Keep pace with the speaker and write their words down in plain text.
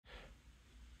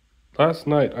Last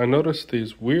night, I noticed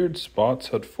these weird spots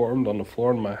had formed on the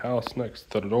floor in my house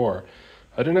next to the door.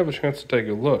 I didn't have a chance to take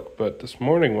a look, but this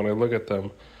morning when I look at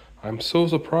them, I'm so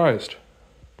surprised.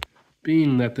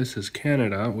 Being that this is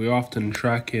Canada, we often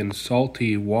track in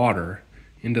salty water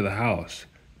into the house.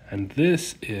 And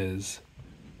this is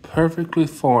perfectly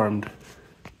formed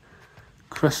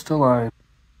crystalline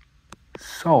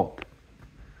salt.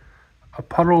 A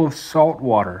puddle of salt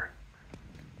water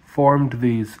formed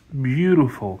these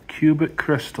beautiful cubic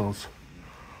crystals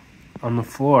on the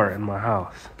floor in my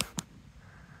house.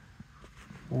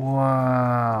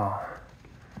 Wow.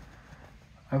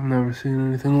 I've never seen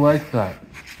anything like that.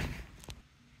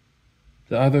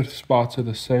 The other spots are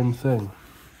the same thing.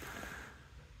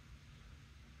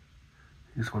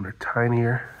 These ones are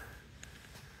tinier.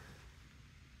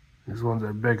 These ones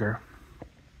are bigger.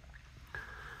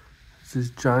 It's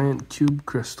these giant cube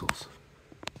crystals.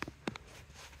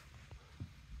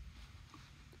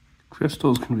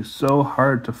 Crystals can be so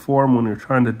hard to form when you're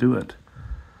trying to do it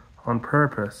on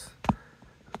purpose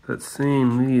that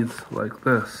seeing these like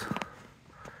this,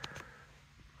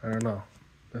 I don't know,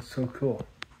 that's so cool.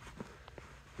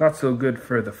 Not so good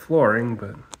for the flooring,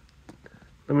 but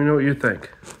let me know what you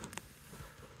think.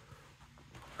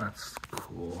 That's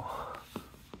cool.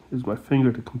 Use my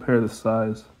finger to compare the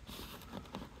size.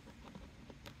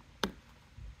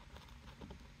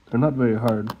 They're not very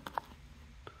hard.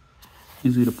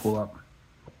 Easy to pull up.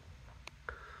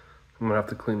 I'm gonna have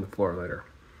to clean the floor later.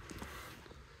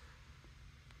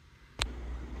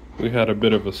 We had a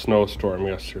bit of a snowstorm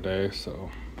yesterday, so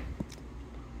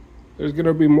there's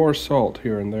gonna be more salt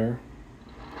here and there.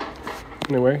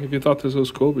 Anyway, if you thought this was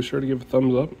cool, be sure to give a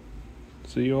thumbs up.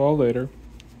 See you all later.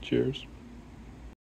 Cheers.